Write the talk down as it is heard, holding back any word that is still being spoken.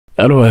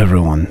Hello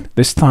everyone.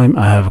 This time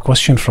I have a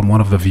question from one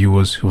of the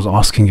viewers who was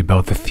asking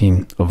about the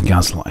theme of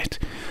gaslight.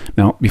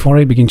 Now, before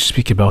I begin to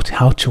speak about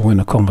how to win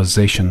a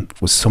conversation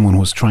with someone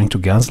who's trying to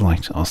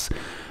gaslight us,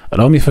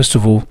 allow me first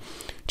of all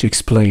to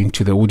explain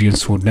to the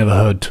audience who had never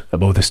heard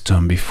about this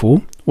term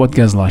before what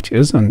gaslight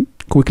is, and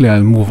quickly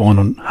I'll move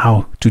on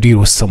how to deal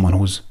with someone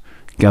who's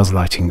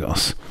gaslighting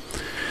us.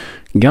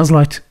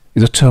 Gaslight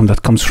is a term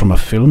that comes from a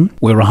film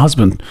where a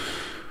husband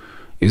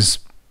is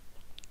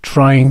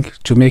trying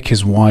to make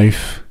his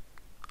wife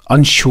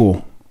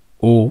unsure,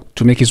 or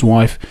to make his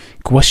wife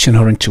question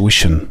her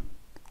intuition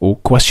or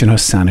question her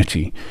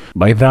sanity.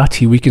 By that,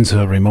 he weakens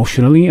her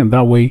emotionally, and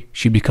that way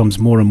she becomes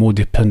more and more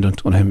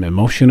dependent on him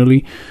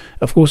emotionally.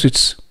 Of course,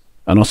 it's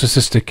a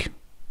narcissistic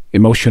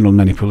emotional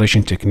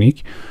manipulation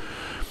technique,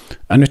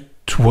 and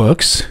it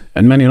works,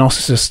 and many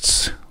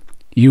narcissists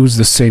use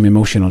the same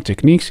emotional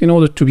techniques in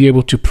order to be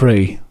able to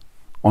prey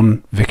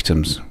on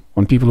victims,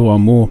 on people who are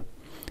more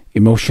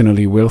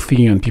emotionally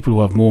wealthy and people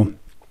who have more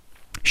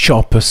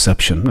sharp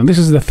perception. And this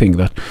is the thing,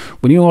 that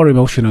when you are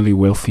emotionally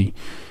wealthy,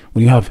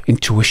 when you have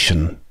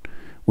intuition,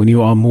 when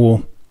you are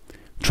more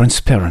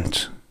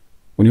transparent,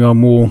 when you are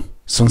more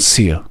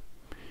sincere,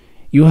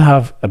 you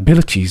have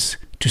abilities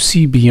to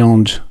see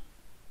beyond,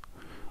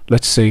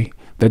 let's say,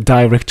 the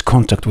direct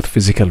contact with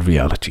physical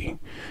reality.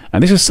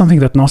 And this is something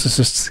that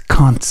narcissists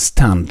can't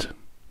stand,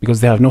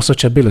 because they have no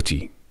such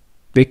ability.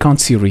 They can't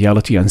see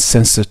reality and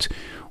sense it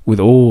with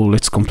all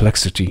its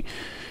complexity.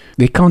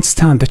 They can't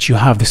stand that you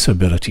have this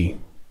ability.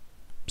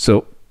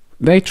 So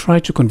they try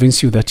to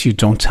convince you that you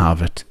don't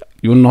have it.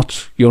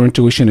 Your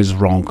intuition is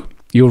wrong.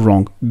 You're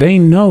wrong. They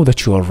know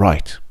that you are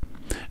right.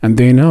 And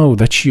they know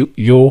that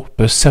your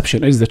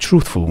perception is the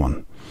truthful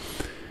one.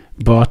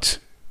 But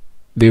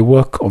they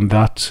work on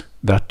that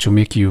to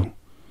make you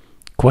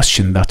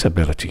question that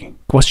ability,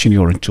 question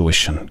your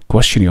intuition,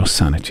 question your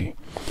sanity.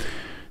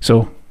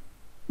 So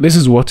this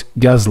is what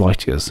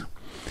gaslight is.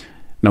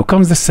 Now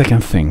comes the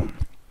second thing.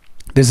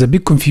 There's a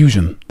big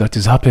confusion that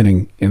is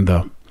happening in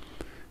the,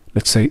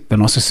 let's say, the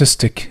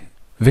narcissistic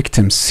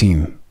victim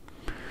scene,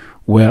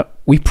 where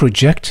we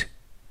project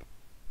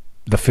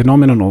the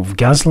phenomenon of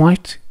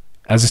gaslight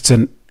as it's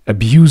an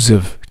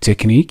abusive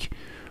technique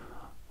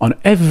on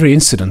every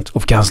incident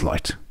of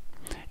gaslight.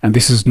 And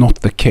this is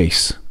not the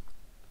case.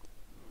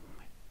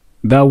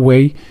 That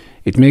way,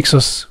 it makes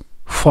us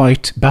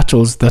fight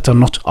battles that are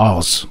not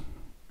ours.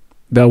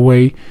 That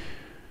way,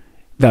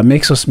 that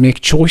makes us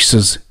make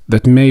choices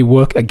that may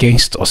work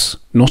against us,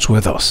 not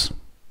with us.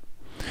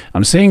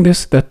 I'm saying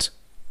this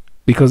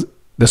because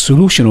the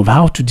solution of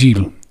how to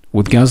deal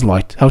with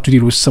gaslight, how to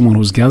deal with someone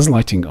who's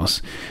gaslighting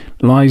us,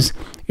 lies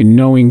in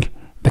knowing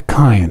the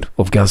kind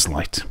of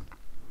gaslight.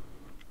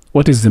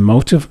 What is the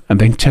motive and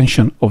the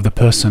intention of the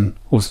person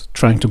who's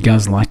trying to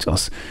gaslight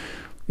us?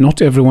 Not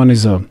everyone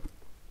is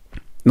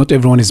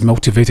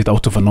motivated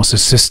out of a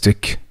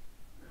narcissistic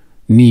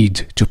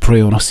need to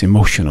prey on us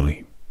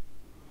emotionally.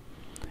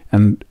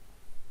 And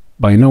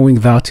by knowing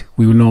that,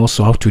 we will know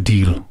also how to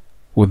deal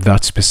with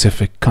that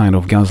specific kind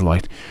of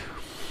gaslight.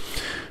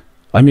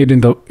 I made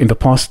in the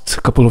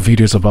past couple of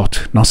videos about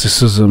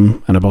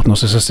narcissism and about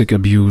narcissistic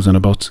abuse and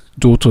about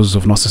daughters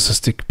of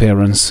narcissistic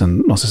parents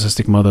and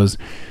narcissistic mothers.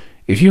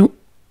 If we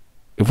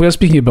are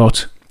speaking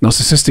about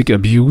narcissistic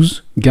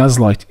abuse,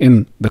 gaslight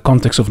in the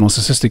context of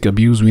narcissistic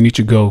abuse, we need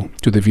to go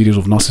to the videos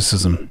of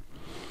narcissism.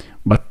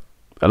 But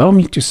allow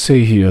me to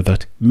say here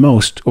that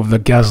most of the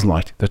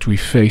gaslight that we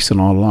face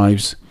in our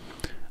lives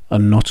are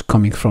not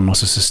coming from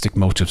narcissistic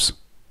motives.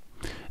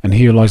 And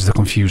here lies the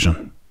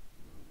confusion.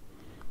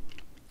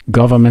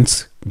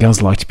 Governments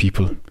gaslight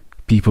people.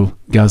 People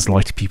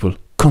gaslight people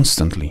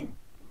constantly.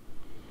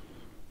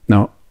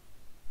 Now,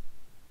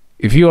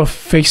 if you are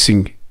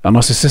facing a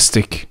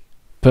narcissistic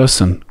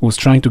person who's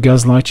trying to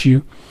gaslight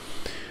you,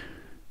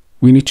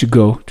 we need to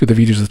go to the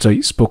videos that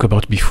I spoke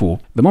about before.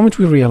 The moment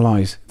we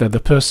realize that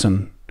the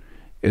person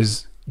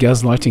is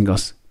gaslighting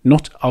us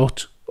not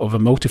out of a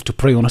motive to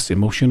prey on us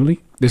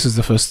emotionally, this is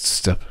the first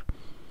step.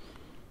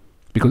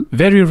 Because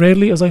very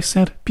rarely, as I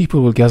said,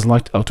 people will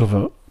gaslight out of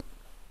a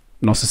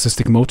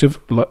narcissistic motive.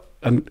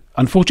 And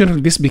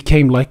unfortunately, this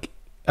became like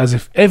as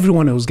if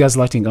everyone who's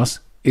gaslighting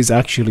us is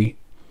actually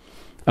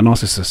a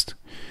narcissist.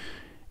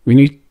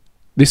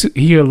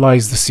 Here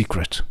lies the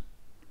secret.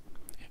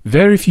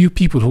 Very few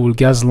people who will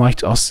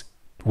gaslight us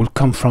will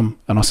come from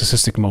a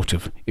narcissistic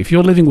motive. If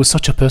you're living with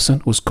such a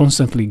person who's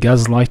constantly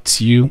gaslights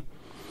you,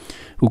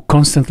 who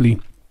constantly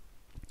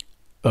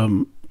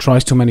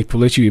tries to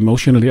manipulate you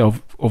emotionally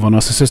of a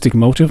narcissistic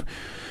motive,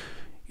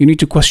 you need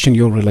to question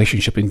your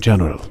relationship in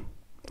general.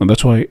 And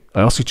that's why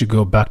I asked you to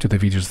go back to the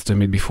videos that I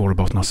made before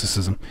about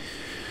narcissism.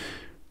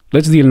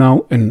 Let's deal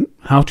now in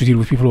how to deal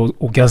with people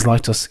who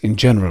gaslight us in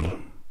general,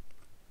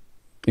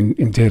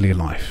 in daily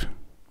life.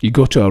 You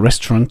go to a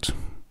restaurant,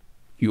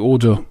 you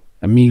order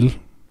a meal.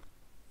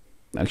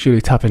 Actually,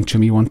 it happened to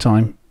me one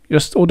time.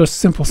 Just order a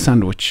simple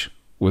sandwich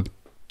with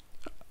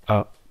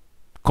a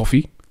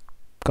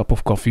cup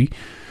of coffee,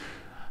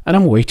 and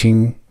I'm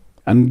waiting.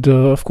 And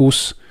of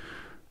course,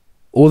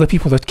 all the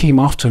people that came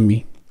after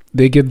me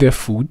they get their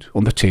food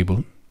on the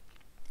table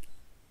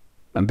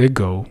and they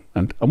go,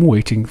 and I'm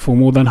waiting for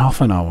more than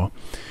half an hour.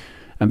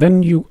 And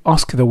then you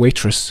ask the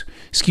waitress,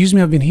 "Excuse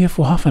me, I've been here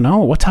for half an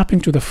hour. What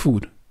happened to the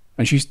food?"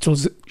 And she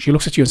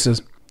looks at you and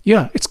says,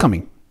 "Yeah, it's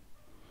coming."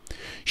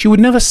 She would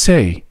never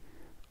say,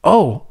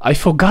 "Oh, I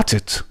forgot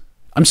it.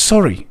 I'm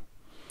sorry."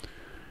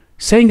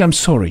 Saying "I'm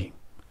sorry,"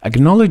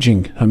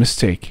 acknowledging her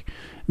mistake,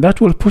 that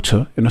will put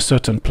her in a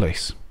certain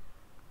place,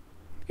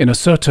 in a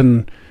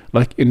certain,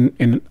 like in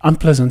an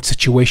unpleasant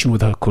situation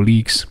with her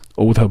colleagues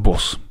or with her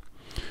boss.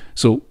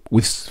 So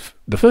with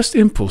the first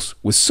impulse,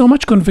 with so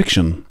much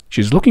conviction,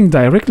 she's looking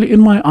directly in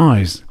my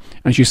eyes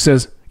and she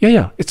says,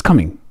 yeah, it's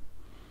coming.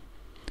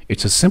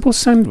 It's a simple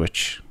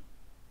sandwich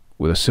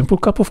with a simple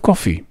cup of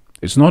coffee.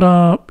 It's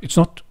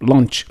not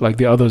lunch like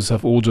the others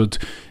have ordered,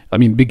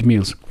 big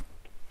meals.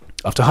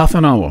 After half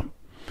an hour.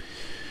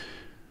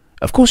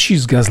 Of course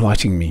she's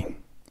gaslighting me.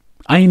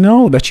 I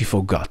know that she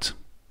forgot.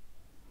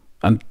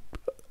 And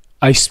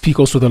I speak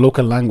also the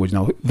local language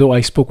now, though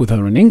I spoke with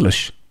her in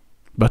English,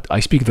 but I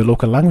speak the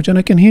local language and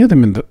I can hear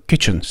them in the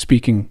kitchen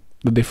speaking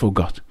that they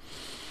forgot.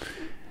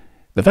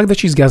 The fact that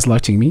she's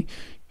gaslighting me,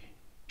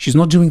 she's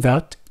not doing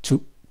that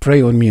to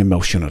prey on me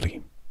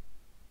emotionally.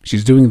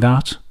 She's doing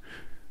that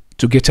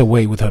to get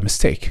away with her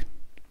mistake.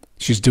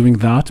 She's doing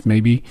that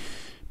maybe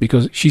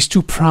because she's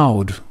too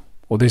proud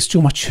or there's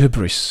too much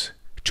hubris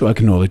to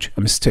acknowledge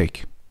a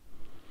mistake.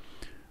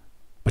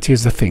 But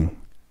here's the thing.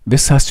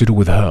 This has to do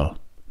with her,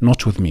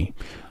 not with me.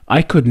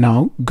 I could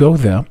now go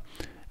there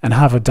and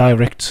have a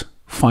direct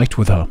fight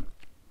with her.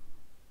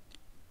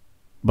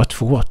 But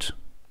for what?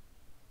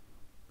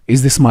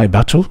 Is this my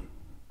battle?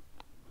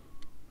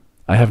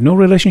 I have no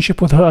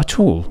relationship with her at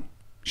all.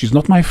 She's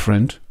not my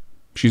friend.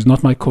 She's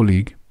not my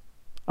colleague.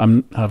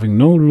 I'm having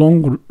no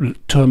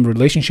long-term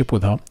relationship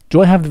with her.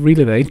 Do I have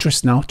really the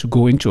interest now to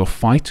go into a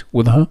fight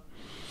with her?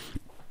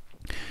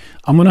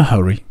 I'm in a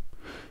hurry.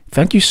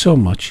 Thank you so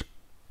much.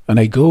 And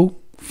I go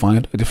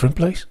find a different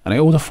place and I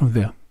order from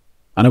there.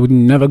 And I would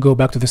never go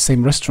back to the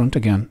same restaurant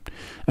again.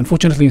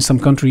 Unfortunately, in some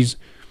countries,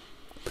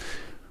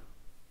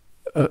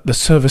 the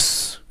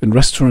service in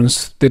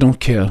restaurants, they don't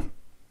care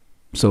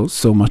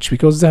so much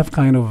because they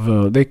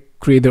have they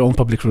create their own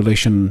public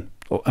relation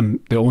and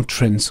their own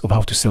trends of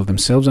how to sell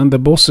themselves, and the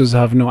bosses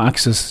have no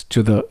access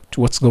to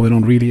what's going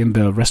on really in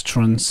the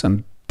restaurants,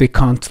 and they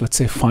can't, let's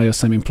say, fire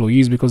some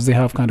employees because they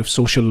have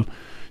social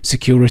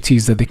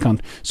securities that they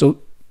can't. So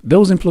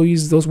those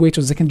employees, those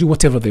waiters, they can do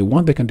whatever they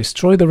want. They can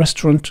destroy the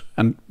restaurant,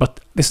 but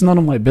this is none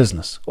of my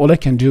business. All I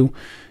can do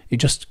is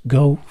just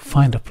go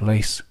find a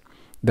place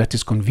that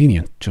is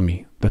convenient to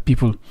me, that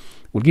people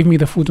will give me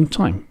the food on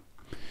time.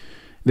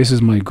 This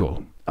is my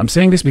goal. I'm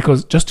saying this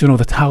because just to know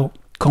that how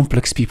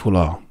complex people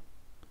are.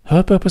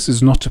 Her purpose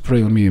is not to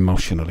prey on me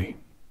emotionally,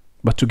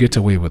 but to get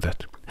away with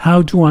it.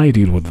 How do I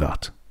deal with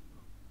that?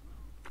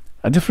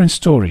 A different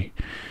story.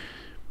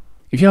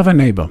 If you have a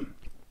neighbor,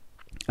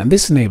 and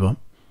this neighbor,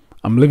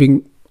 I'm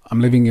living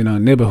in a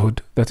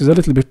neighborhood that is a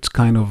little bit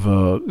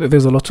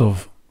there's a lot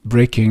of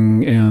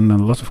breaking in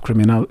and a lot of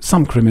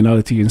some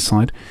criminality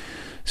inside.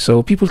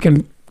 So people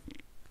can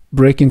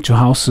break into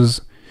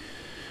houses,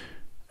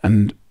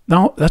 and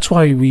now that's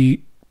why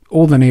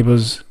all the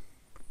neighbors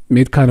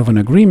made an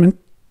agreement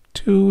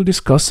to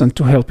discuss and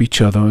to help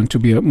each other and to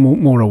be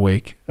more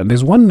awake. And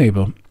there's one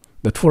neighbor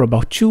that for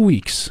about 2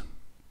 weeks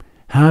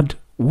had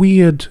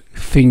weird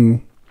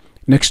thing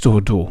next to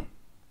her door,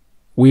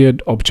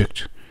 weird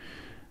object.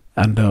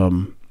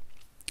 And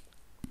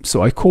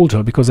so I called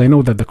her because I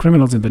know that the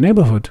criminals in the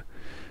neighborhood,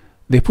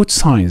 they put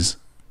signs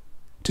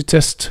to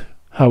test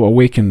how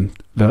awakened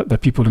the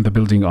people in the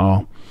building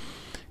are.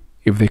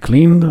 If they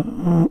clean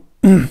the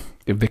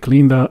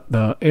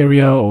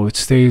area, or it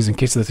stays, in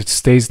case that it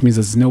stays, it means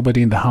there's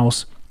nobody in the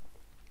house.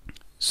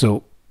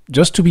 So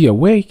just to be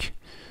awake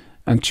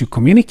and to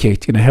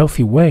communicate in a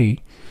healthy way.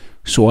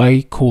 So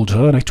I called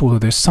her and I told her,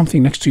 there's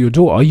something next to your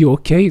door. Are you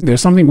okay?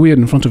 There's something weird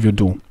in front of your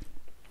door.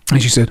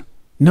 And she said,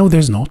 no,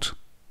 there's not.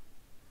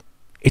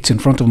 It's in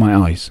front of my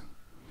eyes.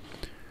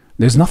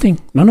 There's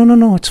nothing.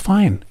 No, it's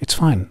fine. It's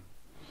fine.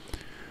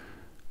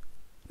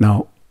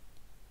 Now,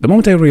 the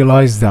moment I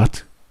realized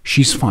that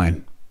she's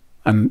fine,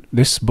 and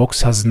this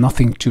box has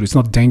nothing to, it's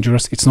not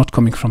dangerous, it's not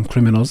coming from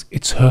criminals,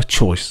 it's her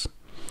choice.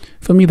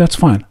 For me, that's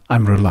fine.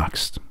 I'm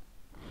relaxed.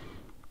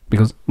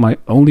 Because my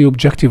only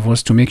objective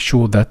was to make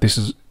sure that this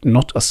is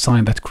not a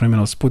sign that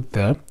criminals put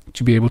there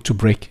to be able to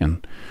break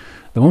in.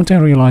 The moment I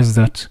realized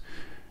that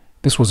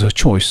this was her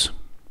choice,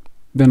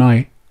 then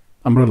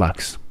I'm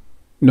relaxed.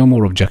 No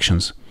more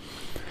objections.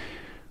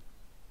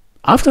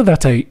 After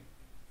that,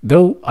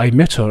 though I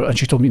met her and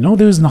she told me, no,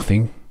 there's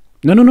nothing.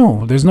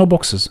 No, there's no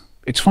boxes.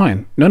 It's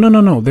fine.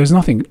 No, there's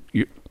nothing.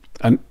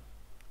 And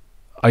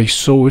I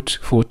saw it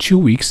for 2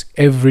 weeks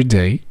every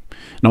day.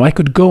 Now I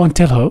could go and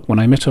tell her when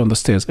I met her on the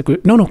stairs, I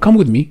could, no, come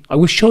with me. I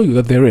will show you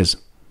that there is.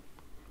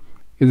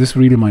 Is this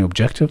really my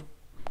objective?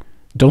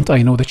 Don't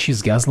I know that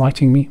she's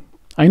gaslighting me?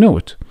 I know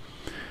it.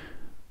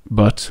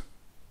 But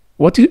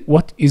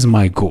what is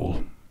my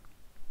goal?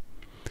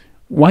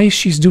 Why is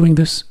she doing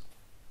this?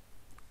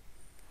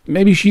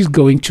 maybe she's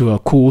going to a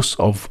course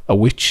of a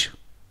witch.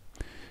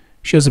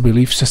 She has a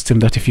belief system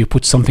that if you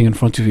put something in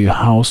front of your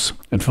house,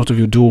 in front of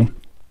your door,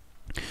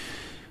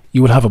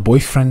 you will have a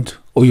boyfriend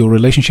or your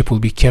relationship will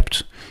be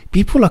kept.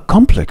 People are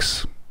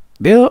complex.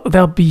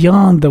 They're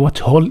beyond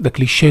the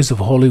cliches of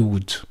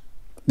Hollywood.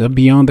 They're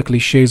beyond the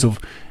cliches of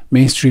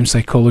mainstream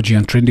psychology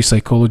and trendy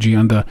psychology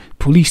and the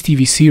police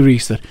TV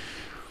series. That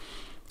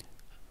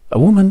a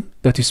woman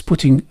that is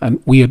putting a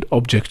weird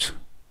object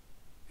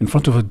in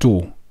front of her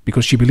door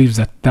because she believes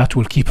that that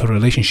will keep her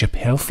relationship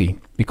healthy,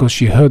 because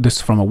she heard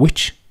this from a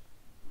witch.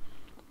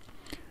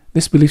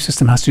 This belief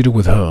system has to do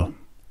with her,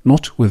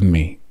 not with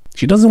me.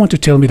 She doesn't want to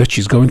tell me that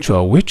she's going to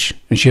a witch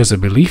and she has a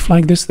belief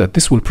like this, that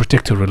this will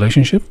protect her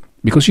relationship,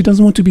 because she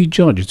doesn't want to be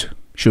judged.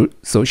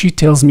 So she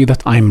tells me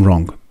that I'm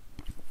wrong.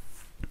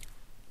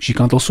 She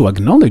can't also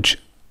acknowledge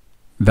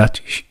that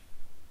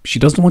she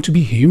doesn't want to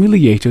be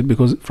humiliated,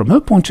 because from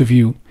her point of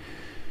view,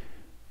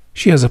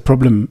 she has a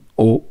problem,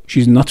 or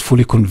she's not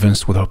fully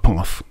convinced with her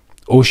path,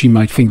 or she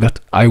might think that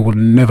I will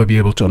never be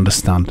able to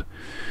understand.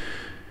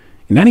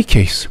 In any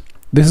case,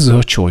 this is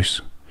her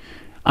choice.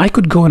 I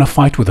could go in a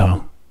fight with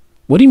her.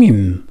 What do you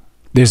mean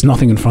there's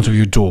nothing in front of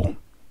your door?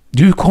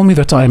 Do you call me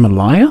that I am a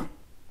liar?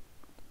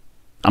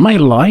 Am I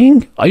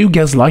lying? Are you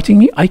gaslighting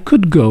me? I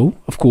could go,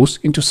 of course,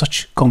 into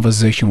such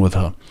conversation with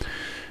her.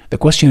 The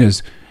question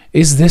is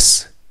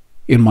this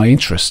in my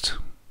interest?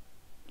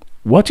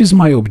 What is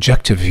my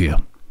objective here?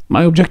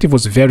 My objective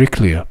was very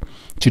clear: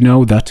 to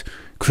know that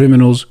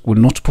criminals will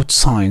not put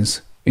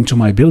signs into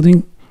my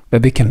building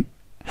that they can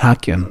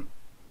hack in,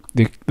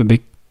 that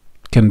they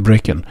can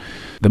break in.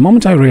 The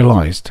moment I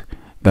realized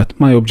that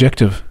my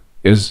objective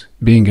is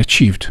being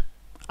achieved,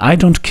 I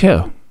don't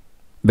care.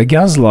 The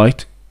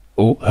gaslight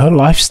or her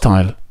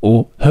lifestyle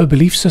or her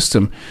belief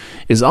system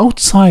is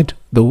outside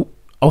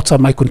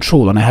my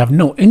control, and I have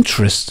no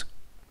interest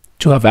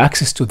to have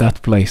access to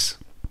that place.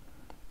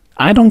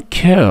 I don't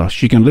care.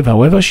 She can live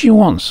however she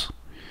wants.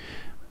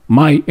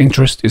 My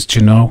interest is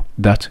to know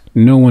that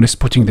no one is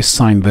putting this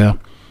sign there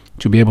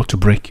to be able to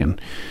break in.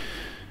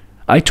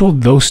 I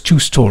told those two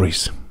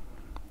stories,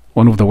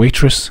 one with the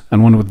waitress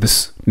and one with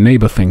this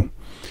neighbor thing,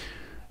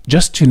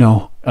 just to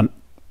know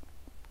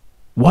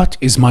what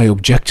is my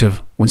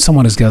objective when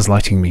someone is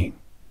gaslighting me.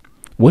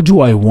 What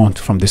do I want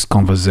from this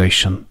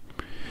conversation?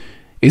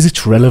 Is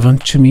it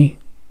relevant to me?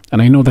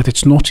 And I know that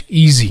it's not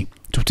easy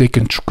to take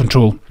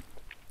control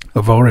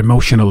of our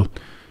emotional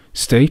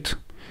state,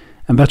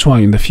 and that's why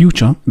in the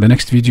future, the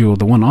next video or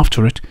the one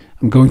after it,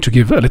 I'm going to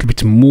give a little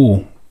bit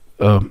more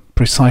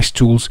precise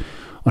tools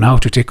on how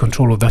to take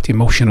control of that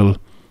emotional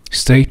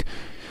state.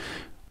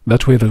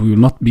 That way that we will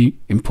not be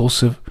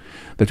impulsive,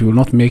 that we will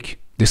not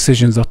make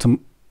decisions that are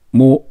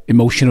more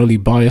emotionally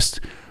biased,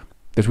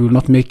 that we will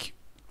not make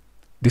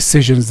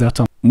decisions that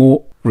are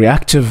more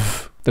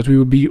reactive, that we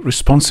will be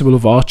responsible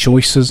of our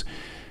choices.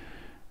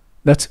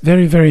 That's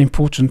very, very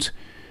important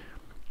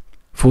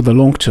for the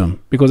long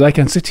term, because I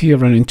can sit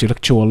here and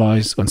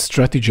intellectualize and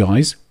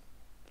strategize,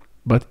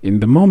 but in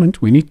the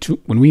moment when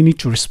we need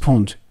to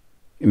respond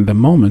in the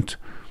moment,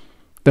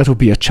 that will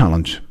be a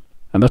challenge.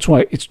 And that's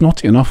why it's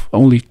not enough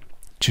only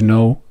to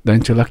know the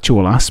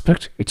intellectual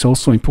aspect. It's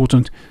also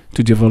important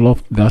to develop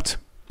that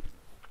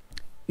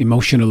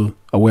emotional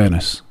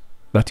awareness,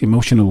 that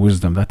emotional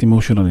wisdom, that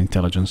emotional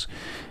intelligence.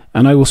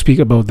 And I will speak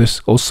about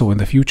this also in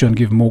the future and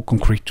give more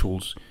concrete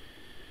tools.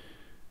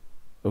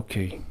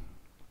 Okay.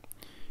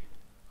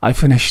 I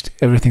finished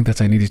everything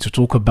that I needed to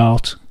talk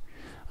about.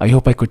 I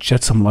hope I could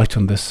shed some light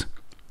on this.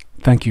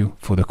 Thank you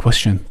for the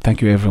question.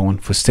 Thank you everyone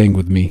for staying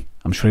with me.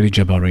 I'm Shreddy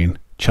Jabarin.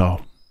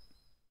 Ciao.